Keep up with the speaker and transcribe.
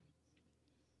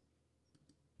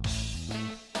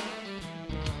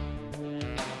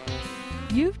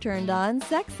You've turned on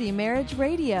Sexy Marriage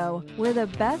Radio, where the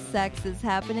best sex is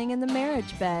happening in the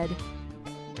marriage bed.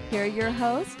 Here are your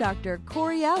hosts, Dr.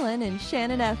 Corey Allen and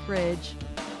Shannon Etheridge.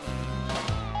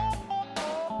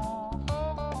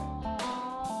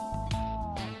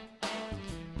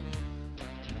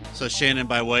 So Shannon,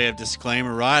 by way of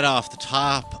disclaimer, right off the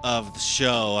top of the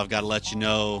show, I've got to let you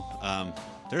know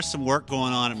there's some work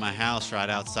going on at my house right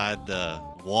outside the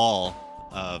wall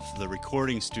of the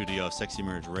recording studio of Sexy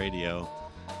Marriage Radio.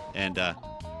 And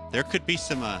there could be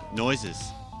some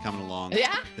noises coming along.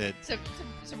 Yeah? That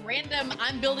Some random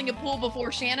I'm building a pool before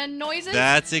Shannon noises?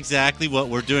 That's exactly what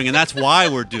we're doing. And that's why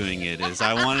we're doing it, is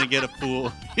I want to get a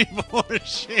pool before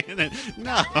Shannon.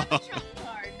 No.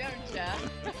 Don't ya?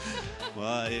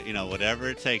 Well, you know, whatever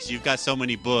it takes. You've got so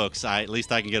many books. At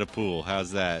least I can get a pool.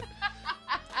 How's that?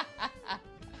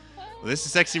 Well, this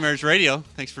is Sexy Marriage Radio.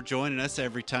 Thanks for joining us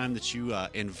every time that you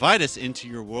invite us into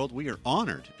your world. We are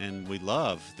honored, and we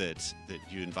love that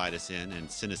you invite us in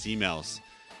and send us emails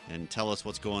and tell us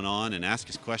what's going on and ask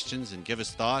us questions and give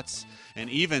us thoughts and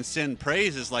even send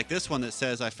praises like this one that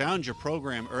says, I found your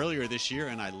program earlier this year,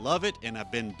 and I love it, and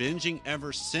I've been binging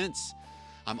ever since.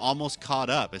 I'm almost caught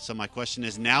up. And so my question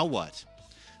is, now what?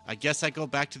 I guess I go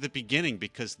back to the beginning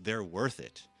because they're worth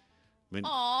it. I mean,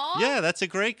 Aww. yeah, that's a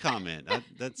great comment.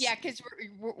 Yeah, because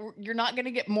you're not going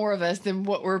to get more of us than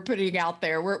what we're putting out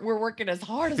there. We're working as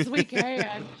hard as we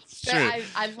can. It's true.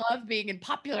 I love being in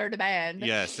popular demand.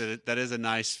 Yes, that is a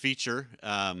nice feature.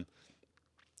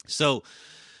 So,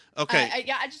 okay.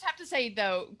 I just have to say,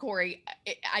 though, Corey,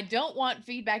 I don't want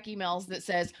feedback emails that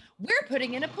says, we're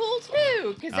putting in a pool,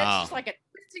 too, because that's just like a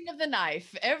twisting of the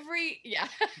knife.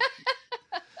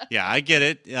 Yeah, I get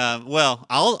it. Well,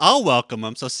 I'll welcome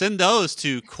them. So send those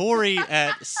to Corey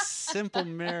at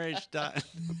simplemarriage.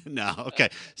 No, okay.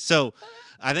 So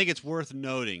I think it's worth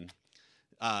noting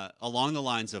along the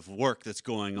lines of work that's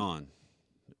going on.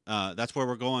 That's where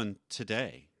we're going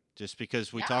today. Just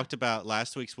because we talked about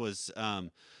last week's was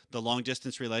the long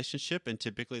distance relationship, and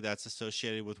typically that's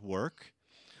associated with work.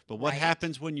 But what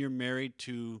happens when you're married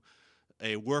to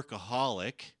a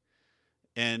workaholic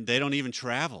and they don't even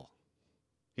travel?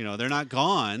 You know, they're not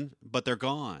gone, but they're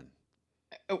gone.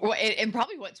 Well, and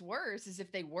probably what's worse is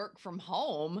if they work from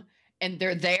home and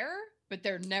they're there, but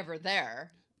they're never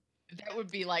there. That would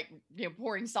be like, you know,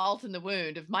 pouring salt in the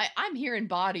wound of I'm here in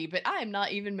body, but I am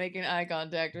not even making eye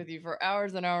contact with you for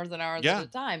hours and hours and hours at a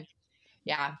time.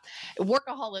 Yeah.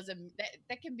 Workaholism,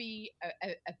 that can be,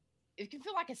 it can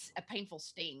feel like a painful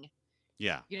sting.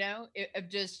 Yeah. You know, of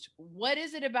just what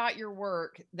is it about your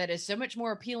work that is so much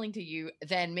more appealing to you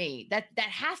than me? That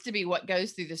has to be what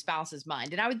goes through the spouse's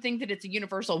mind. And I would think that it's a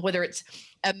universal, whether it's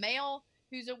a male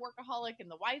who's a workaholic and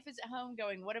the wife is at home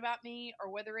going, what about me? Or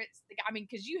whether it's the guy, I mean,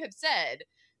 because you have said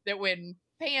that when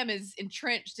Pam is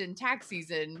entrenched in tax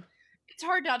season, it's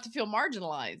hard not to feel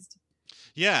marginalized.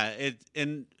 Yeah.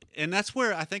 And that's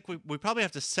where I think we probably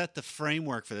have to set the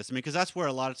framework for this. I mean, because that's where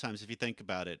a lot of times, if you think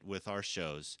about it with our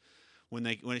shows,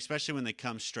 especially when they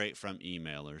come straight from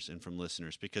emailers and from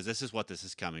listeners, because this is what this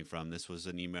is coming from. This was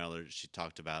an emailer she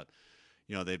talked about.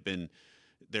 You know, they've been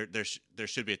there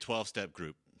should be a 12-step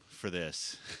group for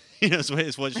this. You know,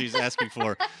 is what she's asking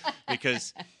for,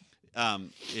 because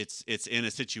it's in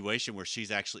a situation where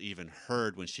she's actually even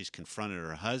heard when she's confronted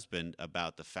her husband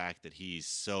about the fact that he's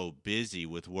so busy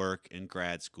with work and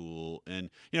grad school, and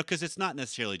you know, because it's not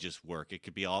necessarily just work. It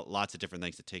could be lots of different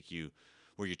things that take you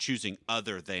where you're choosing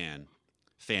other than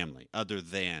family, other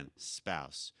than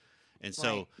spouse. And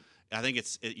so I think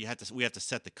we have to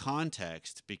set the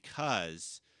context,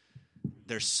 because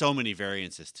there's so many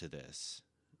variances to this.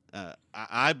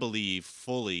 I believe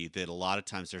fully that a lot of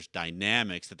times there's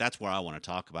dynamics that's where I want to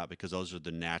talk about, because those are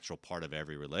the natural part of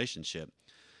every relationship,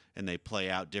 and they play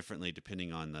out differently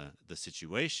depending on the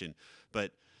situation.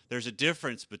 But there's a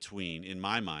difference between, in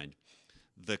my mind,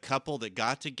 the couple that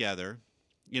got together.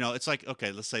 You know, it's like,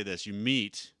 okay, let's say this. You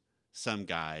meet some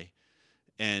guy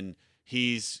and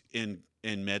he's in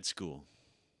med school.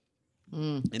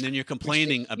 And then you're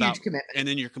complaining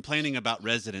about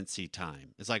residency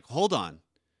time. It's like, hold on.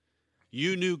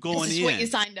 You knew going this is in. What you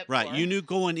signed up right, for. You knew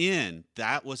going in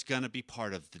that was going to be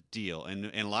part of the deal.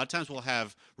 And a lot of times we'll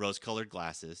have rose-colored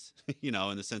glasses, you know,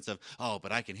 in the sense of, oh,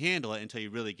 but I can handle it until you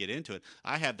really get into it.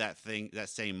 I have that same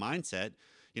mindset,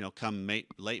 you know, come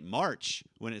late March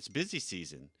when it's busy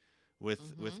season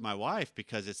with my wife,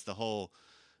 because it's the whole,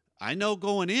 I know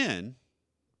going in,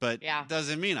 but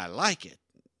doesn't mean I like it.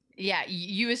 Yeah,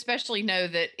 you especially know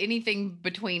that anything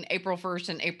between April 1st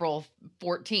and April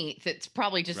 14th, it's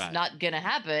probably just not going to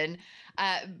happen.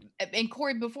 And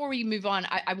Corey, before we move on,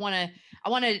 I want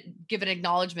to give an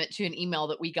acknowledgement to an email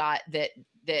that we got that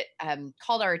that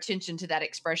called our attention to that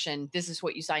expression. This is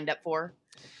what you signed up for.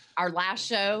 Our last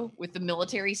show with the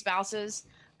military spouses,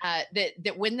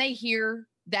 that when they hear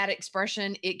that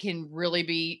expression, it can really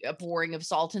be a pouring of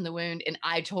salt in the wound. And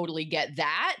I totally get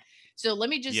that. So let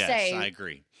me just say, I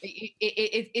agree.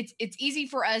 It's easy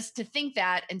for us to think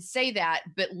that and say that,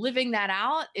 but living that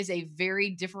out is a very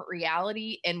different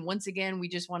reality. And once again, we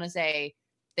just want to say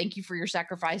thank you for your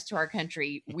sacrifice to our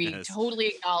country. We totally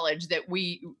acknowledge that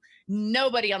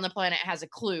nobody on the planet has a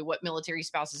clue what military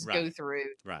spouses go through,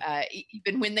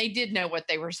 even when they did know what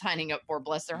they were signing up for.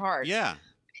 Bless their hearts. Yeah.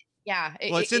 Yeah.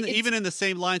 Well, even in the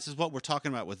same lines as what we're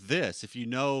talking about with this. If you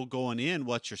know going in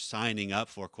what you're signing up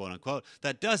for, quote unquote,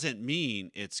 that doesn't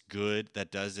mean it's good.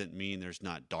 That doesn't mean there's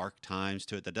not dark times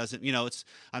to it. That doesn't,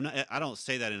 I don't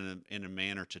say that in a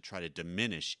manner to try to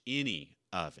diminish any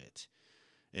of it.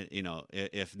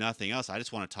 If nothing else, I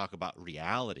just want to talk about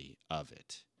reality of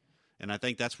it. And I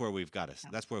think that's where we've got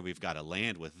to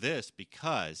land with this,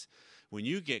 because when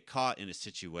you get caught in a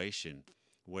situation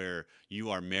where you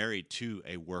are married to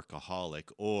a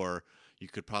workaholic, or you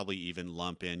could probably even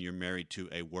lump in you're married to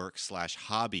a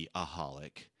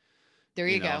work/hobbyaholic. There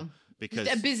you go. Because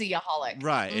a busyaholic.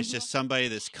 Right. Mm-hmm. It's just somebody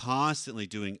that's constantly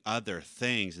doing other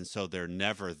things, and so they're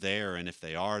never there. And if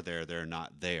they are there, they're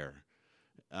not there.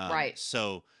 Right.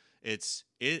 So it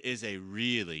is a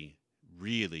really,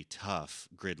 really tough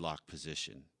gridlock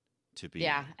position to be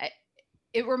in.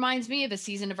 It reminds me of a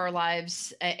season of our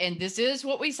lives, and this is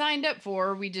what we signed up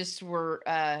for. We just were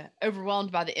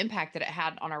overwhelmed by the impact that it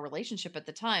had on our relationship at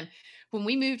the time. When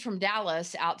we moved from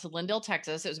Dallas out to Lindale,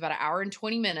 Texas, it was about an hour and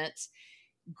 20 minutes.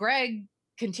 Greg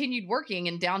continued working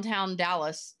in downtown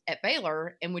Dallas at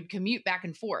Baylor and would commute back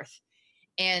and forth.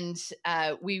 And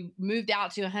we moved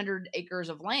out to 100 acres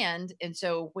of land. And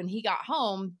so when he got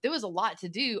home, there was a lot to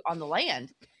do on the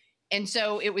land. And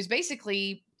so it was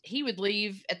basically, he would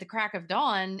leave at the crack of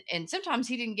dawn, and sometimes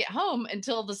he didn't get home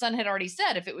until the sun had already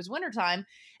set if it was wintertime.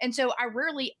 And so I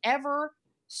rarely ever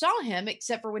saw him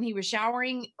except for when he was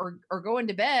showering or going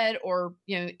to bed, or,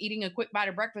 eating a quick bite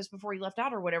of breakfast before he left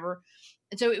out or whatever.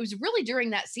 And so it was really during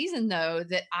that season, though,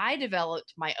 that I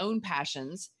developed my own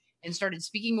passions and started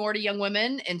speaking more to young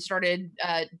women, and started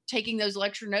taking those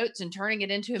lecture notes and turning it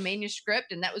into a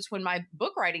manuscript. And that was when my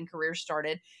book writing career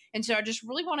started. And so I just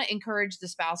really want to encourage the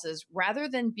spouses, rather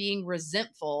than being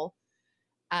resentful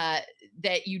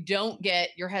that you don't get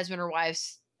your husband or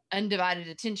wife's undivided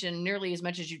attention nearly as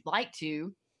much as you'd like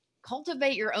to,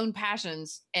 cultivate your own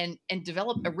passions and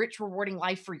develop a rich, rewarding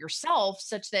life for yourself,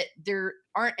 such that there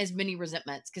aren't as many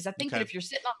resentments. Because I think that if you're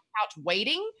sitting on the couch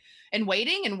waiting and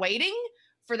waiting and waiting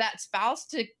for that spouse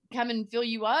to come and fill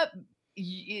you up,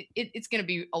 it's going to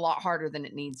be a lot harder than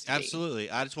it needs to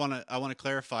Absolutely. I want to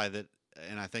clarify that,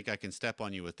 and I think I can step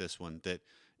on you with this one, that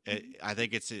I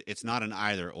think it's not an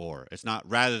either or. It's not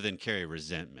rather than carry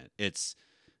resentment. It's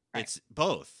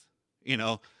both.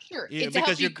 Sure. It's to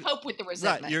help you cope with the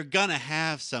resentment. Right. You're gonna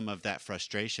have some of that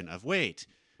frustration of wait.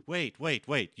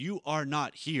 You are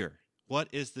not here. What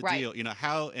is the deal?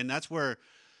 How? And that's where.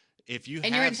 And you're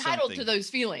entitled to those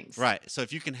feelings. Right. So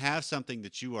if you can have something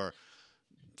that you are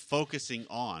focusing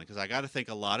on, because I got to think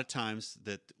a lot of times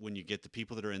that when you get the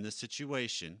people that are in this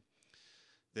situation,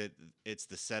 that it's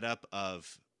the setup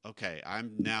of, okay,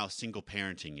 I'm now single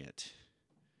parenting it,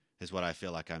 is what I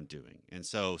feel like I'm doing. And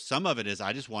so some of it is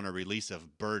I just want a release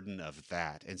of burden of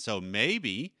that. And so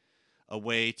maybe a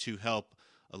way to help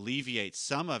alleviate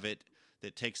some of it,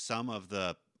 that takes some of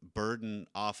the burden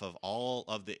off of all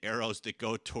of the arrows that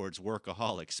go towards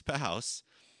workaholic spouse,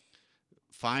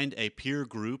 find a peer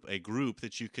group, a group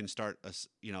that you can start,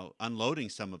 unloading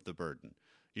some of the burden.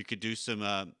 You could do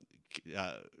some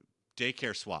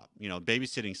daycare swap,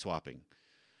 babysitting swapping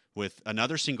with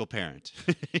another single parent.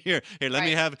 Here, let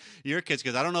me have your kids,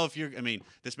 because I don't know if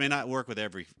this may not work with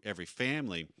every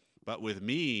family, but with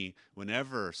me,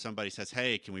 whenever somebody says,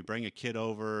 hey, can we bring a kid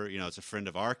over? It's a friend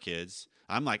of our kids.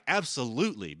 I'm like,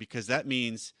 absolutely, because that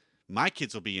means my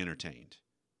kids will be entertained.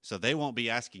 So they won't be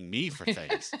asking me for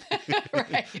things.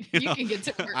 Right. You can get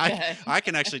to work. I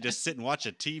can actually just sit and watch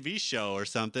a TV show or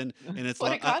something, and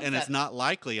it's not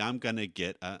likely I'm going to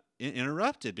get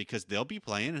interrupted, because they'll be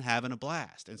playing and having a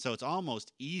blast. And so it's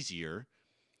almost easier.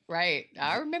 Right.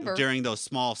 I remember during those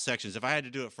small sections. If I had to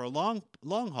do it for a long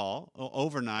haul,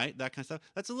 overnight, that kind of stuff,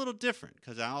 that's a little different,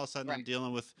 because all of a sudden I'm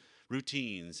dealing with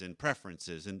routines and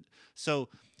preferences. And so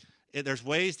there's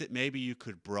ways that maybe you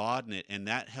could broaden it, and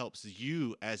that helps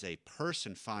you as a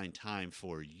person find time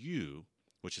for you,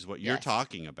 which is what you're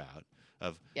talking about,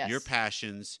 of your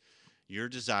passions, your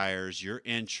desires, your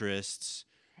interests.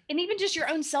 And even just your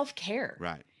own self-care.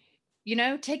 Right.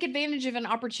 take advantage of an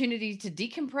opportunity to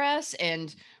decompress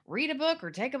and read a book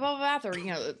or take a bubble bath or,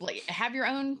 like have your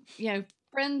own,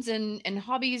 friends and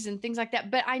hobbies and things like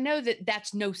that. But I know that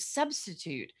that's no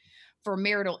substitute for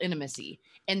marital intimacy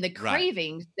and the Right.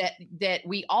 cravings that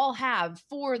we all have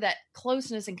for that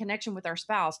closeness and connection with our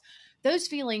spouse. Those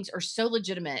feelings are so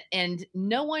legitimate, and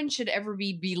no one should ever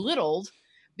be belittled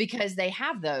because they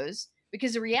have those,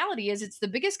 because the reality is it's the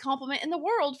biggest compliment in the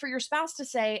world for your spouse to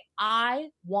say, I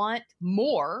want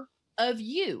more of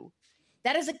you.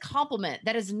 That is a compliment.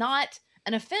 That is not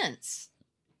an offense.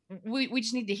 We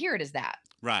just need to hear it as that.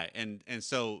 Right. And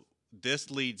so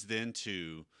this leads then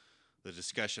to the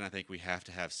discussion I think we have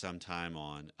to have some time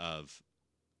on of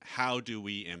how do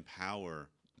we empower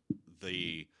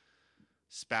the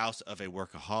spouse of a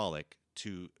workaholic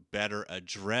to better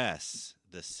address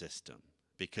the system,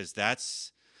 because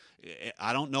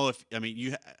I don't know if, I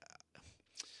mean,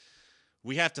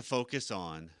 we have to focus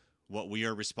on what we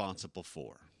are responsible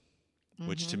for,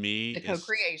 which to me The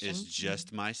co-creation. is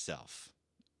just myself.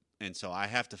 And so I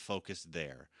have to focus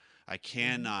there. I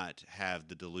cannot have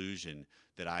the delusion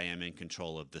that I am in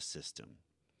control of the system,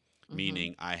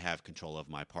 meaning I have control of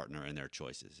my partner and their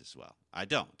choices as well. I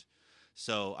don't.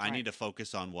 So I need to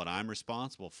focus on what I'm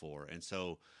responsible for. And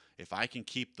so if I can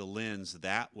keep the lens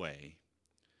that way,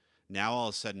 now all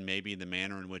of a sudden maybe the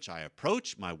manner in which I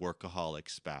approach my workaholic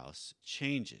spouse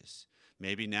changes.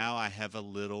 Maybe now I have a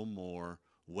little more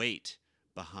weight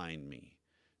behind me,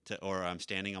 or I'm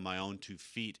standing on my own 2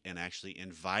 feet and actually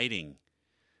inviting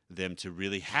them to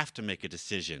really have to make a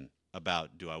decision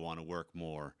about, do I want to work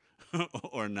more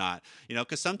or not?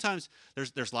 Because sometimes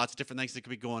there's lots of different things that could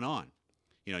be going on.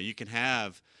 You can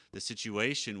have the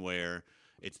situation where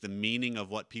it's the meaning of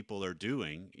what people are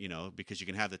doing, because you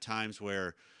can have the times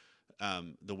where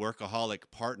the workaholic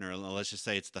partner, let's just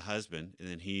say it's the husband, and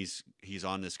then he's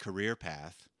on this career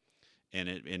path, and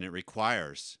it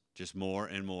requires just more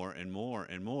and more and more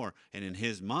and more. And in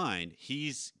his mind,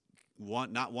 he's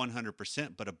not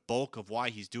 100%, but a bulk of why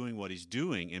he's doing what he's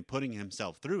doing and putting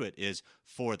himself through it is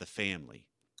for the family.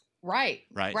 Right.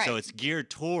 So it's geared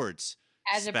towards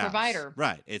as spouse. A provider.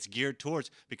 Right. It's geared towards,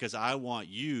 because I want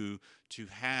you to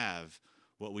have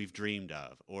what we've dreamed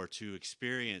of or to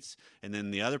experience. And then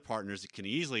the other partners can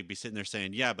easily be sitting there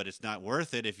saying, yeah, but it's not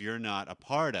worth it if you're not a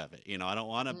part of it. I don't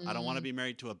want to be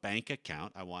married to a bank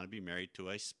account. I want to be married to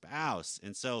a spouse.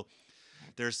 And so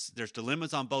there's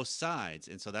dilemmas on both sides.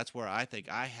 And so that's where I think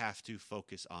I have to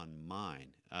focus on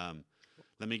mine.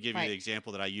 Let me give you the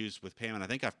example that I used with Pam. And I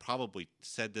think I've probably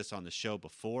said this on the show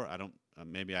before.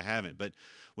 Maybe I haven't, but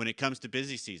when it comes to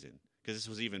busy season, because this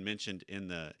was even mentioned in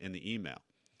the email,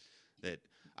 that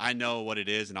I know what it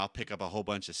is, and I'll pick up a whole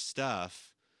bunch of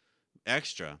stuff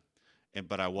extra,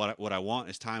 but what I want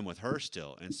is time with her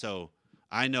still. And so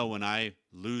I know when I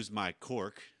lose my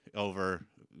cork over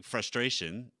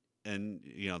frustration and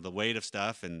the weight of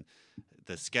stuff and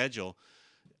the schedule,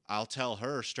 I'll tell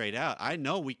her straight out, I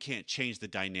know we can't change the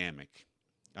dynamic.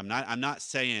 I'm not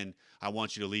saying I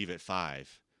want you to leave at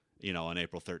 5, on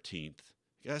April 13th.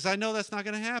 Because I know that's not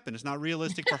going to happen. It's not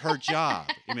realistic for her job.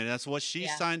 That's what she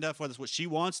signed up for. That's what she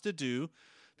wants to do.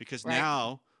 Because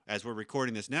now, as we're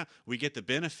recording this now, we get the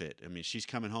benefit. She's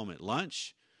coming home at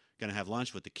lunch, going to have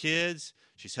lunch with the kids.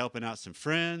 She's helping out some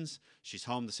friends. She's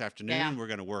home this afternoon. Yeah. We're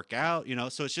going to work out.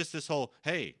 So it's just this whole,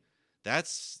 hey,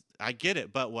 I get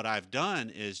it. But what I've done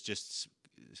is just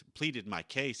pleaded my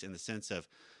case in the sense of,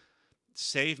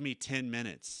 save me 10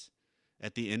 minutes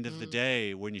at the end of the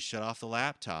day when you shut off the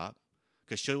laptop.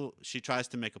 Because she tries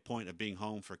to make a point of being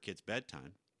home for kids'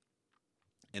 bedtime,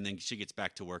 and then she gets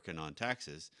back to working on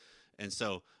taxes. And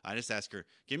so I just ask her,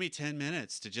 give me 10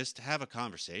 minutes to just have a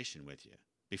conversation with you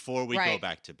before we go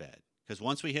back to bed. Because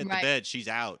once we hit the bed, she's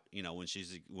out,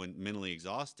 when mentally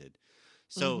exhausted.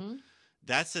 So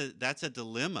that's a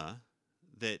dilemma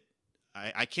that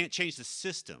I can't change the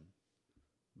system,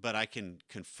 but I can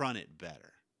confront it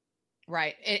better.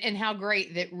 Right. And how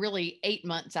great that really 8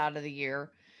 months out of the year,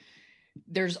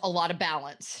 there's a lot of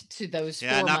balance to those 4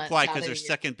 months. Yeah, not quite, because their there's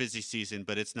second busy season,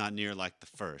 but it's not near like the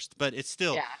first. But it's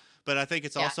still, but I think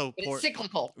it's also it's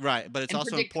cyclical. Right. But it's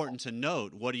also important to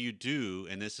note, what do you do?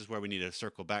 And this is where we need to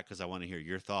circle back, because I want to hear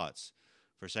your thoughts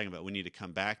for a second, but we need to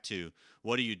come back to,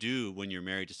 what do you do when you're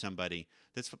married to somebody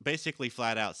that's basically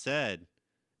flat out said,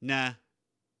 nah,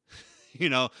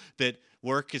 that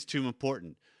work is too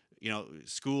important.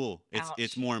 School,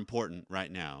 it's more important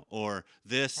right now, or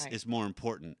this is more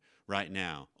important right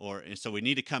now, and so we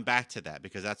need to come back to that,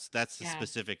 because that's the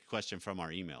specific question from our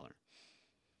emailer.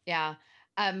 Yeah.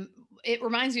 It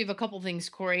reminds me of a couple things,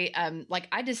 Corey. Like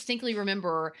I distinctly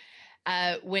remember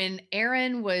when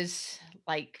Aaron was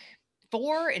like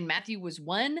 4 and Matthew was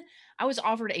 1, I was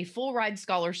offered a full ride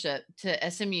scholarship to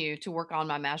SMU to work on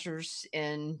my master's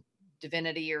in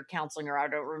divinity or counseling, or I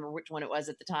don't remember which one it was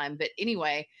at the time. But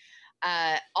anyway,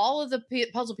 all of the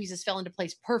puzzle pieces fell into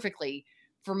place perfectly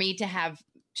for me to have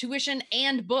tuition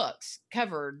and books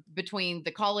covered between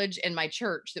the college and my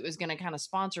church that was going to kind of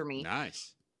sponsor me.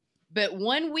 Nice. But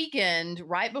one weekend,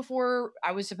 right before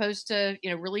I was supposed to,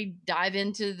 really dive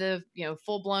into the,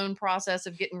 full blown process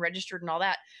of getting registered and all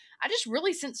that, I just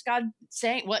really sensed God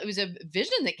saying, well, it was a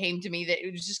vision that came to me that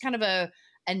it was just kind of a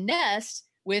nest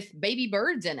with baby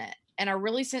birds in it. And I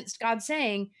really sensed God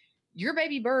saying, your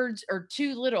baby birds are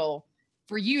too little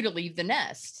for you to leave the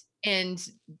nest. And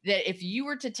that if you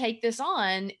were to take this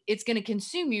on, it's going to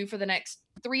consume you for the next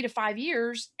 3 to 5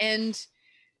 years. And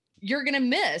you're going to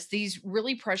miss these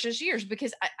really precious years.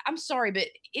 Because I'm sorry, but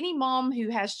any mom who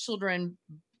has children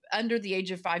under the age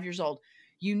of 5 years old,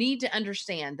 you need to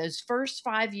understand those first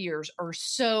 5 years are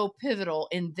so pivotal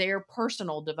in their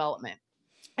personal development.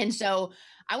 And so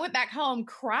I went back home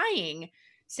crying,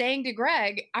 saying to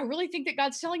Greg, I really think that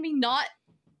God's telling me not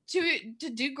to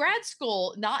do grad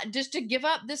school, not just to give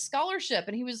up this scholarship.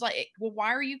 And he was like, well,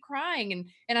 why are you crying?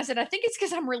 And I said, I think it's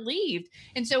because I'm relieved.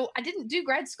 And so I didn't do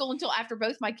grad school until after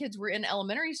both my kids were in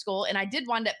elementary school. And I did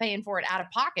wind up paying for it out of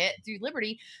pocket through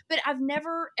Liberty, but I've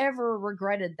never, ever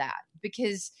regretted that,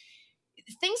 because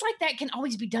things like that can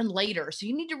always be done later. So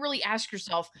you need to really ask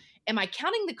yourself, am I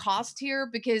counting the cost here?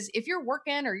 Because if you're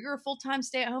working or you're a full-time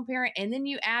stay-at-home parent, and then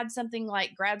you add something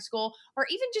like grad school, or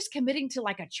even just committing to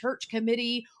like a church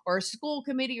committee or a school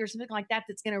committee or something like that,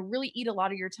 that's going to really eat a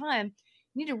lot of your time,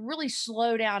 you need to really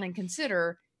slow down and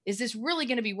consider, is this really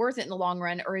going to be worth it in the long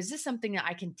run? Or is this something that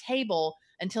I can table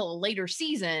until a later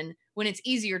season when it's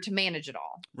easier to manage it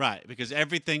all? Right. Because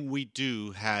everything we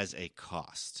do has a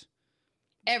cost.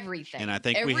 Everything. And I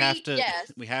think we have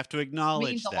to acknowledge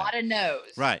means that. A lot of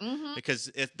no's. Right. Mm-hmm.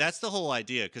 Because that's the whole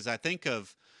idea. Because I think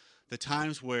of the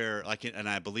times where, like, and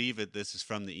I believe that this is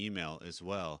from the email as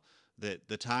well, that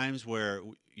the times where,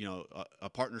 a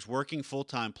partner's working full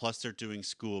time plus they're doing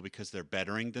school because they're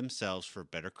bettering themselves for a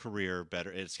better career,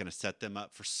 it's going to set them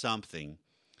up for something.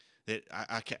 That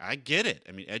I get it.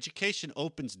 I mean, education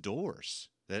opens doors.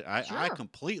 That I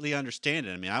completely understand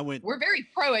it. I mean, we're very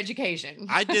pro education.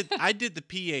 I did the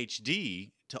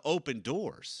PhD to open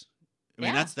doors. I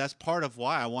mean, that's part of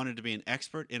why I wanted to be an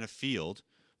expert in a field,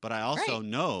 but I also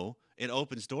know it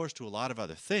opens doors to a lot of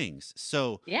other things.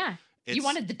 So you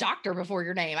wanted the doctor before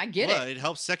your name. I get it. It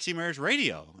helps Sexy Marriage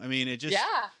Radio. I mean, it just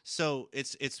So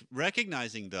it's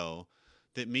recognizing though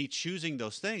that me choosing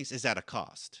those things is at a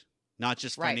cost, not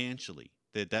just financially.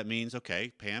 That means,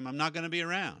 okay, Pam, I'm not going to be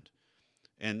around.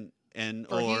 And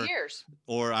for a few years.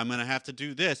 Or I'm going to have to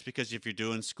do this, because if you're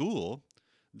doing school,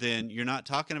 then you're not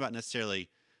talking about necessarily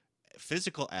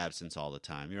physical absence all the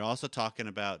time. You're also talking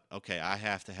about, okay, I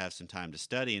have to have some time to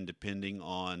study, and depending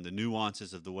on the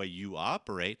nuances of the way you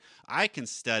operate, I can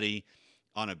study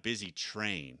on a busy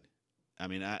train. I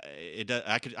mean,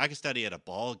 I could study at a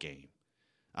ball game.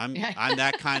 I'm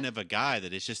that kind of a guy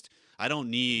that it's just, I don't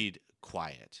need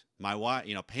quiet. My wife,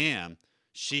 Pam,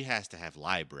 she has to have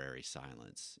library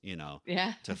silence,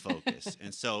 to focus.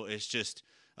 And so it's just,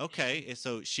 okay.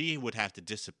 So she would have to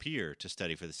disappear to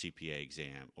study for the CPA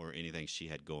exam or anything she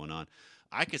had going on.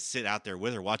 I could sit out there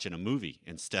with her watching a movie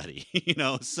and study,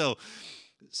 So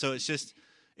it's just,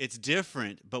 it's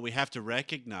different, but we have to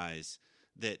recognize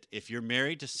that if you're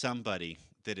married to somebody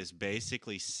that is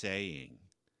basically saying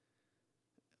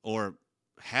or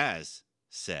has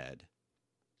said,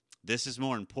 this is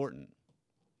more important,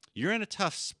 you're in a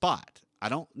tough spot. I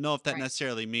don't know if that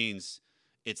necessarily means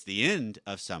it's the end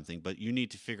of something, but you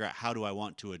need to figure out, how do I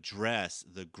want to address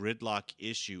the gridlock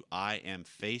issue I am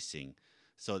facing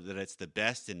so that it's the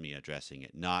best in me addressing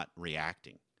it, not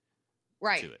reacting.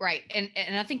 Right. And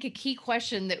I think a key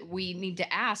question that we need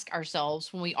to ask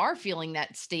ourselves when we are feeling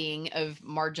that sting of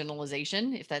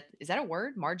marginalization, is that a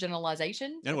word?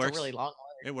 Marginalization? It works. A really long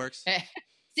word. It works.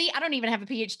 See, I don't even have a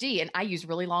PhD and I use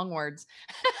really long words.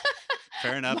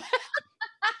 Fair enough.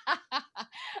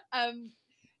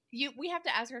 We have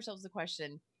to ask ourselves the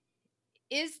question,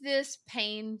 is this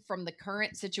pain from the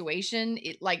current situation?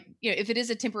 If it is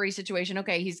a temporary situation,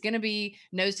 okay, he's going to be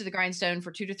nose to the grindstone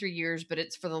for 2 to 3 years, but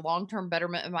it's for the long-term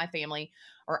betterment of my family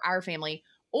or our family.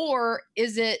 Or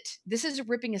is this is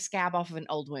ripping a scab off of an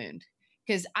old wound?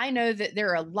 Because I know that there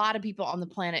are a lot of people on the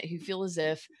planet who feel as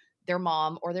if their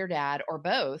mom or their dad or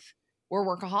both were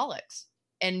workaholics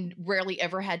and rarely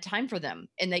ever had time for them.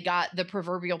 And they got the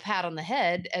proverbial pat on the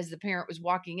head as the parent was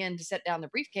walking in to set down the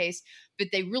briefcase, but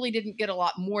they really didn't get a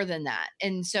lot more than that.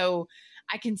 And so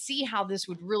I can see how this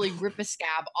would really rip a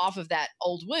scab off of that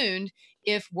old wound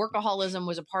if workaholism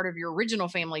was a part of your original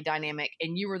family dynamic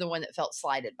and you were the one that felt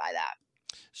slighted by that.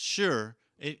 Sure.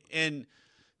 And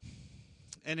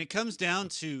it comes down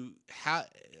to how,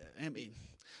 I mean,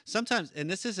 sometimes, and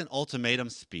this isn't ultimatum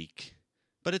speak,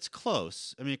 but it's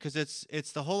close. I mean, because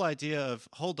it's the whole idea of,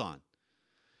 hold on,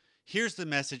 here's the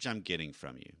message I'm getting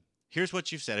from you. Here's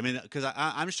what you've said. I mean, because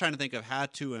I'm just trying to think of how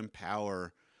to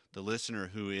empower the listener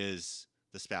who is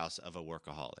the spouse of a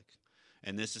workaholic.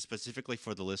 And this is specifically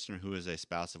for the listener who is a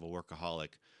spouse of a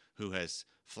workaholic who has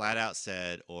flat out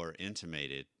said or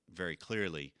intimated very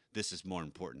clearly, this is more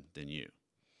important than you.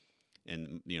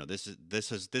 And, you know, this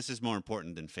is more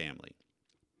important than family.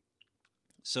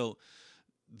 So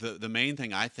the main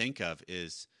thing I think of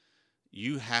is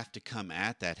you have to come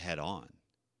at that head on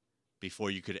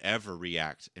before you could ever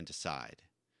react and decide.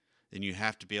 Then you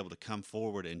have to be able to come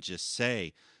forward and just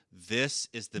say, this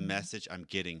is the message I'm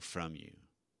getting from you.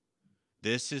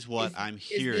 This is what I'm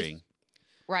hearing.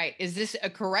 Right. Is this a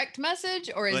correct message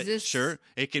or is this? Sure.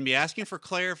 It can be asking for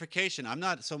clarification. I'm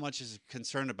not so much as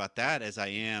concerned about that as I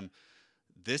am,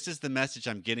 this is the message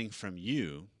I'm getting from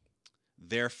you.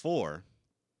 Therefore,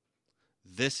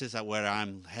 this is what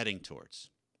I'm heading towards.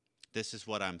 This is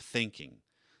what I'm thinking.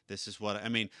 This is what, I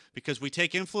mean, because we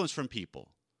take influence from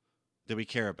people that we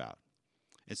care about.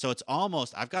 And so it's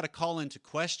almost, I've got to call into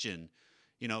question,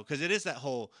 you know, because it is that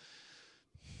whole,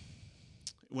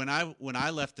 when I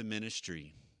left the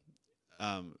ministry,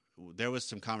 there was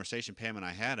some conversation Pam and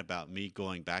I had about me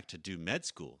going back to do med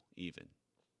school even.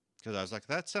 Because I was like,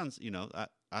 that sounds, you know,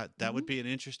 that would be an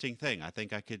interesting thing. I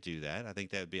think I could do that. I think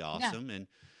that would be awesome. Yeah.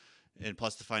 And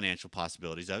plus the financial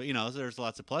possibilities of it, you know, there's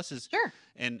lots of pluses. Sure.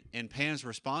 And Pam's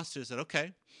response to it is that,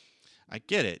 okay, I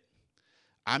get it.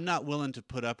 I'm not willing to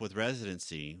put up with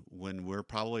residency when we're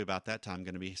probably about that time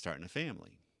going to be starting a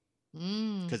family.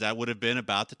 Because that would have been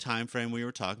about the time frame we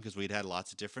were talking, because we'd had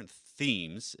lots of different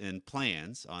themes and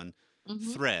plans on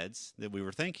threads that we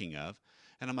were thinking of.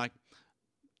 And I'm like,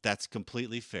 that's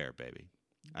completely fair, baby.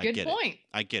 Good point.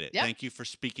 I get it. Yep. Thank you for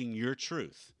speaking your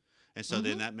truth. And so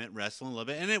then that meant wrestling a little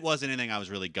bit. And it wasn't anything I was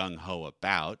really gung-ho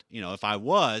about. You know, if I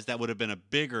was, that would have been a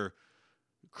bigger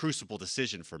crucible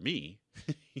decision for me,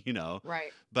 you know.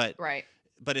 Right.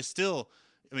 But it's still,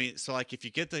 I mean, so like if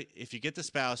you get the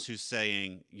spouse who's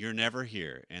saying you're never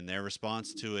here, and their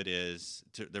response to it is,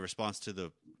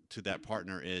 to that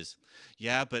partner is,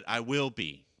 yeah, but I will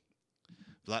be.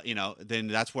 You know, then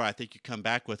that's where I think you come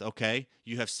back with, okay,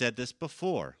 you have said this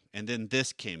before, and then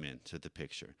this came into the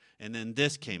picture, and then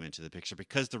this came into the picture,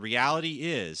 because the reality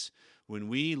is when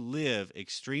we live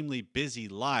extremely busy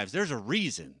lives, there's a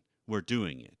reason we're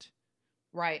doing it.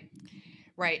 Right.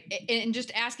 And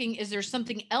just asking, is there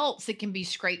something else that can be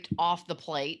scraped off the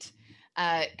plate?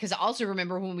 Because I also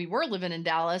remember when we were living in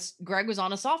Dallas, Greg was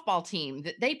on a softball team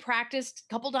that they practiced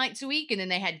a couple nights a week, and then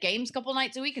they had games a couple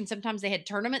nights a week, and sometimes they had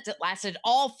tournaments that lasted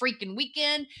all freaking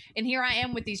weekend. And here I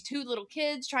am with these two little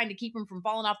kids trying to keep them from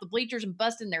falling off the bleachers and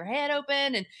busting their head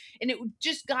open, and it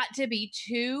just got to be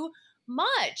too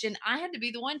much. And I had to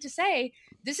be the one to say,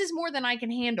 this is more than I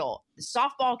can handle.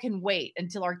 Softball can wait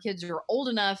until our kids are old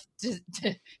enough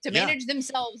to manage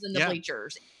themselves in the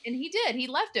bleachers. And he did. He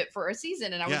left it for a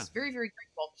season, and I was very, very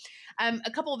grateful.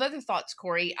 A couple of other thoughts,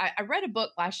 Corey. I read a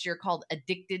book last year called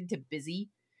Addicted to Busy.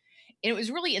 And it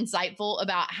was really insightful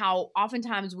about how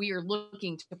oftentimes we are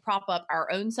looking to prop up our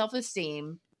own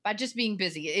self-esteem by just being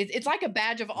busy. It's like a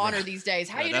badge of honor these days.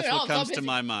 How you doing? That's what comes to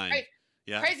my mind. Right?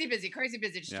 Yeah. Crazy busy,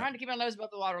 just trying to keep our nose above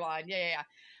the waterline. Yeah.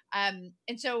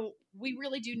 And so we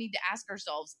really do need to ask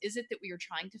ourselves, is it that we are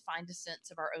trying to find a sense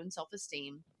of our own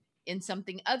self-esteem in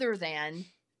something other than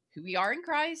who we are in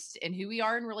Christ and who we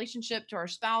are in relationship to our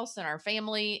spouse and our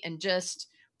family, and just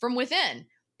from within?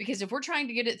 Because if we're trying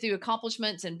to get it through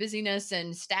accomplishments and busyness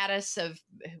and status of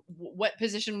what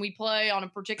position we play on a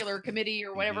particular committee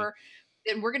or whatever,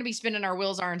 then we're going to be spinning our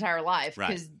wheels our entire life,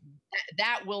 because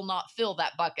that will not fill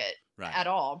that bucket at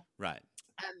all. Right.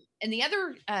 And the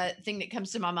other thing that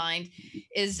comes to my mind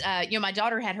is, my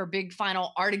daughter had her big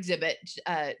final art exhibit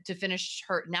to finish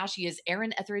her. Now she is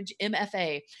Erin Etheridge,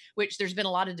 MFA, which there's been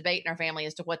a lot of debate in our family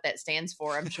as to what that stands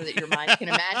for. I'm sure that your mind can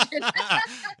imagine.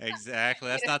 Exactly.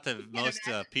 That's not the most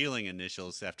appealing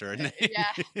initials after her name.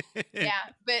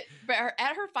 But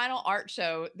at her final art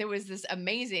show, there was this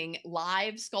amazing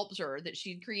live sculpture that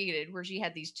she'd created where she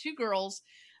had these two girls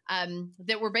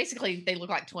that were basically, they look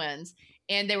like twins,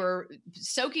 and they were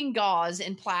soaking gauze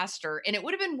in plaster. And it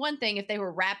would have been one thing if they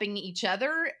were wrapping each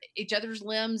other's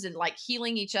limbs and like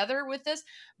healing each other with this.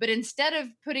 But instead of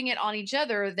putting it on each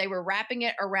other, they were wrapping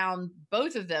it around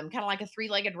both of them, kind of like a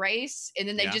three-legged race. And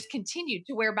then they just continued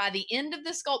to where by the end of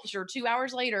the sculpture, 2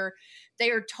 hours later, they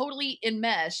are totally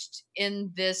enmeshed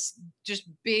in this just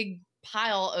big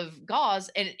pile of gauze.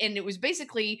 And it was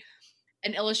basically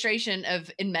an illustration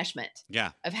of enmeshment,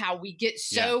 of how we get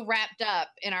so wrapped up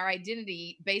in our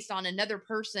identity based on another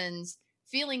person's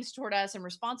feelings toward us and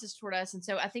responses toward us. And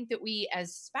so I think that we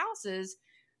as spouses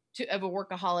of a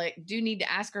workaholic do need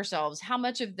to ask ourselves, how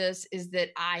much of this is that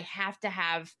I have to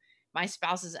have my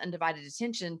spouse's undivided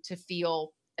attention to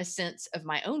feel a sense of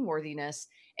my own worthiness?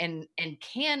 And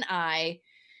can I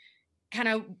kind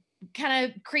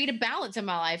of create a balance in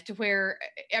my life to where,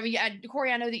 I mean,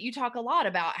 Corey, I know that you talk a lot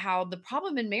about how the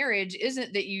problem in marriage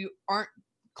isn't that you aren't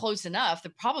close enough. The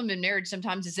problem in marriage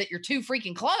sometimes is that you're too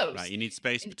freaking close. Right. You need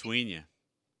space between you.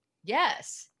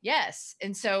 Yes. Yes.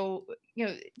 And so,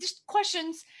 just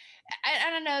questions.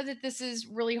 I don't know that this is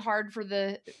really hard for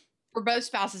both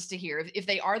spouses to hear if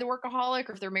they are the workaholic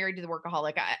or if they're married to the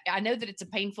workaholic. I know that it's a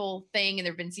painful thing, and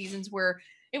there've been seasons where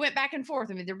it went back and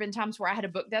forth. I mean, there've been times where I had a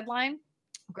book deadline.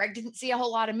 Greg didn't see a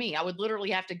whole lot of me. I would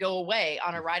literally have to go away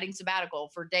on a writing sabbatical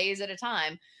for days at a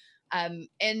time.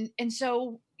 And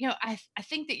so, I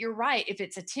think that you're right. If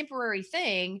it's a temporary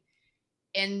thing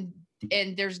and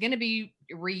there's going to be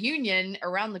a reunion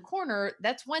around the corner,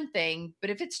 that's one thing. But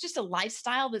if it's just a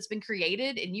lifestyle that's been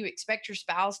created and you expect your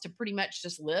spouse to pretty much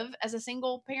just live as a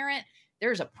single parent,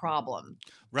 there's a problem.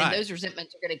 Right. And those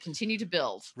resentments are going to continue to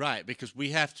build. Right. Because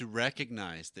we have to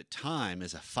recognize that time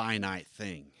is a finite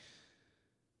thing.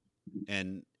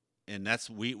 And that's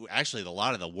actually a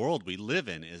lot of the world we live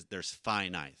in is there's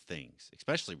finite things,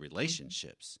 especially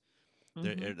relationships.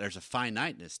 Mm-hmm. There's a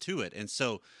finiteness to it. And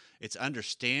so it's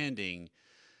understanding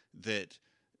that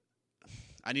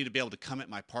I need to be able to come at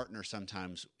my partner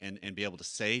sometimes and be able to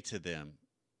say to them,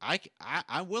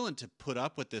 I'm willing to put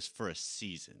up with this for a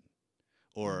season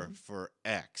or for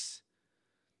X.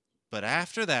 But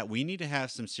after that, we need to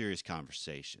have some serious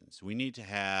conversations.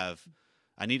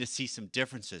 I need to see some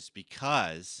differences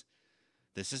because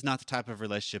this is not the type of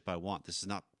relationship I want. This is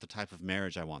not the type of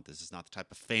marriage I want. This is not the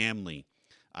type of family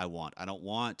I want. I don't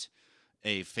want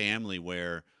a family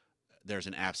where there's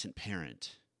an absent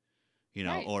parent,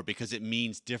 right. Or because it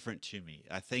means different to me.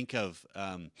 I think of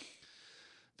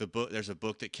the book. There's a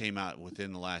book that came out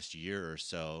within the last year or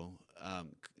so.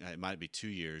 It might be 2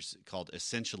 years, called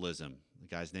Essentialism. The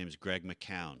guy's name is Greg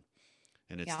McKeown,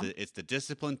 and it's the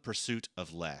disciplined pursuit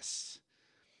of less.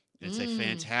 It's a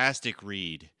fantastic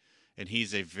read, and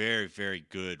he's a very, very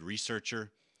good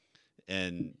researcher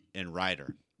and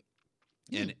writer.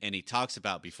 And he talks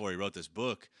about, before he wrote this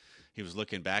book, he was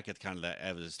looking back at kind of that,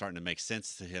 it was starting to make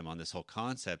sense to him on this whole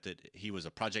concept that he was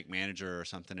a project manager or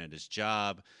something at his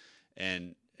job,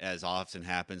 and as often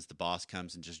happens, the boss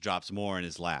comes and just drops more in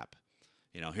his lap.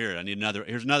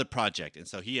 Here's another project. And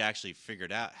so he actually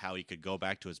figured out how he could go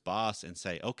back to his boss and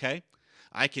say, okay,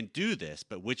 I can do this,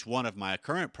 but which one of my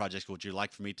current projects would you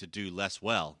like for me to do less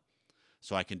well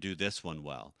so I can do this one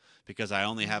well? Because I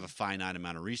only have a finite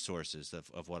amount of resources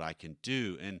of what I can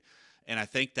do. And I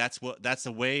think that's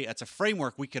a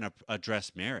framework we can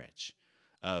address marriage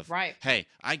of, right. Hey,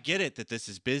 I get it that this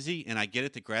is busy, and I get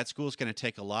it that grad school is going to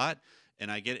take a lot.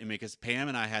 And I get it because Pam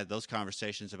and I had those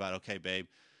conversations about, okay, babe,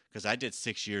 because I did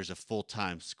 6 years of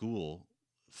full-time school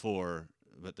for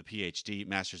the PhD,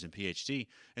 master's and PhD.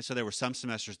 And so there were some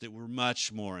semesters that were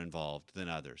much more involved than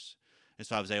others. And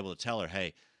so I was able to tell her,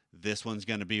 hey, this one's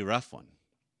going to be a rough one,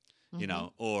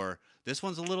 or this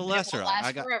one's a little lesser.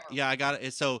 I got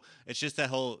it. So it's just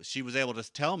that she was able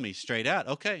to tell me straight out,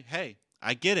 okay, hey,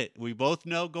 I get it. We both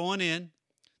know going in,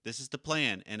 this is the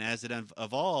plan. And as it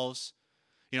evolves,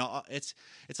 it's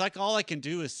like all I can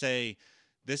do is say,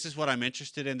 this is what I'm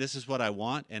interested in. This is what I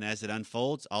want. And as it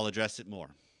unfolds, I'll address it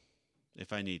more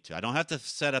if I need to. I don't have to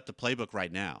set up the playbook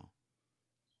right now.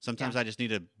 Sometimes I just need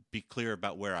to be clear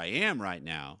about where I am right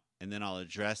now, and then I'll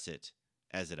address it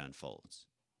as it unfolds.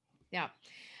 Yeah.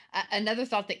 Another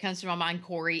thought that comes to my mind,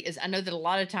 Corey, is I know that a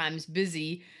lot of times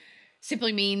busy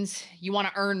simply means you want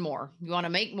to earn more. You want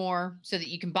to make more so that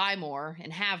you can buy more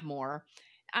and have more.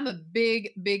 I'm a big,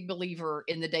 big believer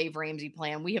in the Dave Ramsey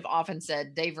plan. We have often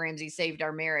said Dave Ramsey saved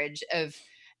our marriage of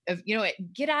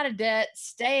get out of debt,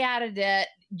 stay out of debt.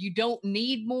 You don't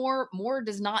need more. More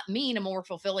does not mean a more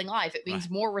fulfilling life. It means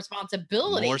more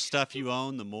responsibility. The more stuff you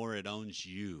own, the more it owns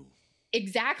you.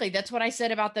 Exactly. That's what I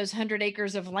said about those 100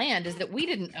 acres of land, is that we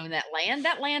didn't own that land.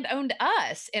 That land owned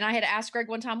us. And I had asked Greg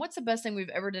one time, what's the best thing we've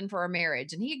ever done for our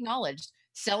marriage? And he acknowledged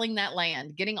selling that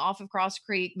land, getting off of Cross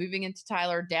Creek, moving into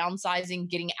Tyler, downsizing,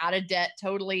 getting out of debt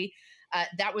totally.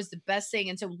 That was the best thing.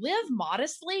 And so live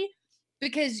modestly,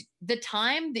 because the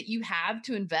time that you have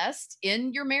to invest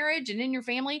in your marriage and in your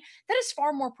family, that is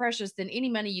far more precious than any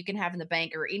money you can have in the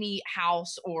bank or any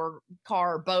house or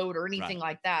car or boat or anything Right.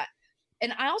 like that.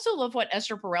 And I also love what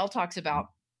Esther Perel talks about,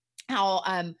 how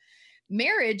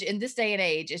marriage in this day and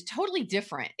age is totally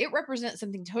different. It represents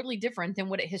something totally different than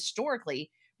what it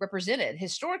historically represented.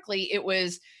 Historically, it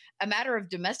was a matter of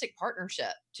domestic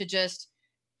partnership to just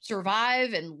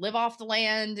survive and live off the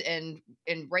land and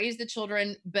raise the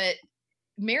children. But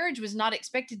marriage was not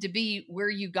expected to be where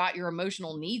you got your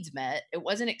emotional needs met. It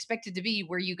wasn't expected to be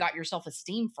where you got your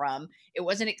self-esteem from. It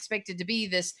wasn't expected to be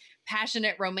this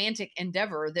passionate romantic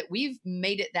endeavor that we've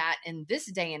made it that in this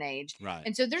day and age. Right.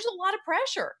 And so there's a lot of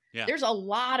pressure. Yeah. There's a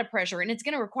lot of pressure, and it's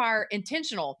going to require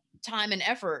intentional time and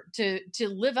effort to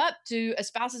live up to a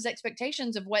spouse's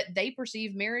expectations of what they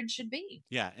perceive marriage should be.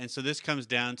 Yeah. And so this comes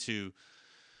down to,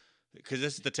 because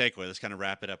this is the takeaway. Let's kind of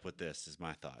wrap it up with this, is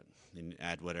my thought, and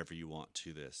add whatever you want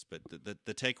to this. But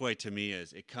the takeaway to me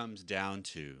is, it comes down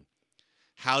to,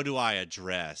 how do I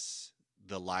address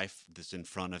the life that's in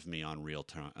front of me on real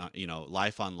term,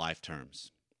 life on life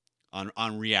terms,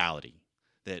 on reality,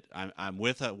 that I'm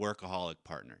with a workaholic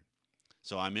partner.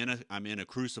 So I'm in a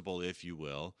crucible, if you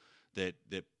will, that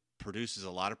produces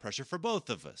a lot of pressure for both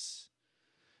of us.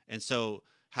 And so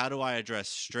how do I address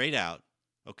straight out,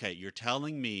 okay, you're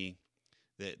telling me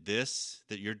that this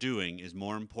that you're doing is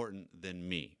more important than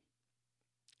me.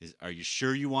 Are you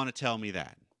sure you want to tell me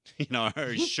that?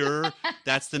 Are you sure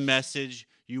that's the message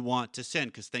you want to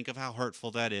send? Because think of how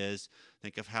hurtful that is.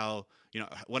 Think of how,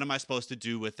 what am I supposed to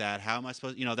do with that? How am I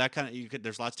supposed, that kind of,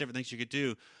 there's lots of different things you could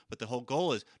do. But the whole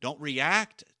goal is, don't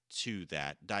react to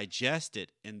that, digest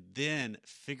it, and then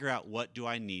figure out, what do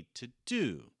I need to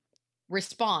do?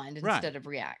 Respond Right. instead of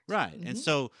react. Right. Mhm. And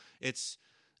so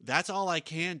that's all I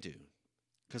can do.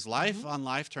 Because life on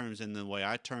life terms, and the way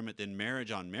I term it, then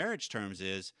marriage on marriage terms,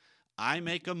 is I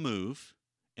make a move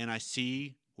and I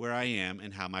see where I am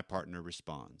and how my partner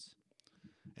responds.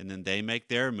 And then they make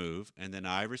their move, and then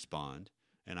I respond,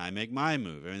 and I make my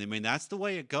move. I mean, that's the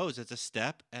way it goes. It's a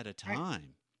step at a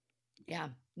time. Yeah.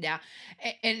 Yeah.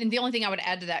 And the only thing I would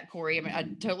add to that, Corey, I mean, I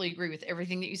totally agree with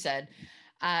everything that you said.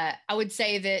 I would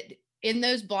say that in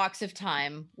those blocks of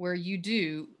time where you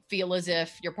do feel as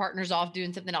if your partner's off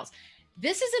doing something else,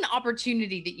 this is an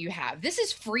opportunity that you have. This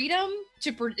is freedom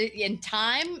in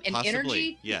time and Possibly,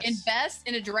 energy yes. to invest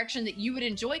in a direction that you would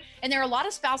enjoy. And there are a lot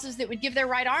of spouses that would give their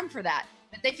right arm for that,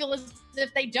 but they feel as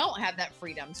if they don't have that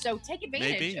freedom. So take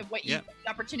advantage of what the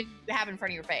opportunity you have in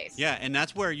front of your face. Yeah, and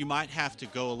that's where you might have to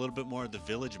go a little bit more of the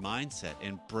village mindset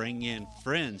and bring in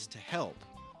friends to help,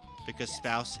 because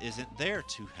spouse isn't there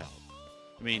to help.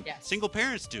 I mean, single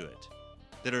parents do it,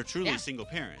 that are truly single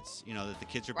parents, that the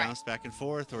kids are bounced back and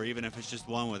forth, or even if it's just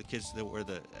one where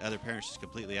the other parent's just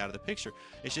completely out of the picture.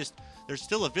 It's just, there's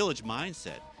still a village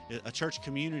mindset, a church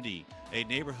community, a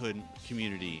neighborhood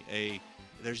community,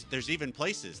 there's even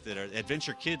places that are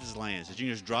adventure kids lands that you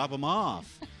can just drop them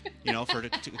off, for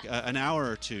an hour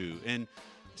or two. And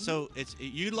so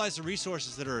utilize the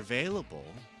resources that are available.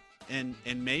 And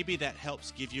maybe that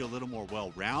helps give you a little more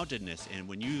well-roundedness. And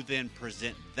when you then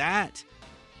present that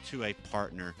to a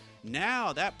partner,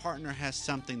 now that partner has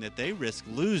something that they risk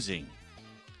losing,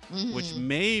 which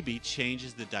maybe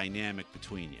changes the dynamic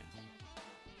between you.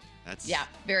 That's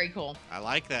very cool. I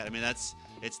like that. I mean,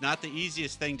 it's not the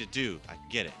easiest thing to do. I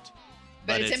get it.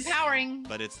 But it's empowering.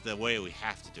 But it's the way we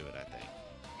have to do it, I think.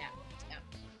 Yeah.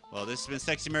 Well, this has been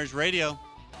Sexy Marriage Radio.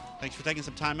 Thanks for taking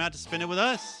some time out to spend it with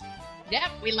us. Yep,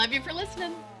 we love you for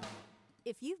listening.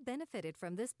 If you've benefited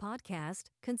from this podcast,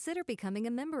 consider becoming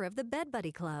a member of the Bed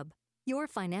Buddy Club. Your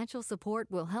financial support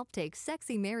will help take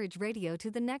Sexy Marriage Radio to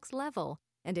the next level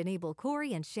and enable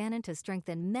Corey and Shannon to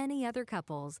strengthen many other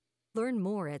couples. Learn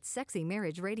more at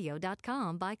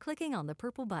sexymarriageradio.com by clicking on the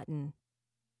purple button.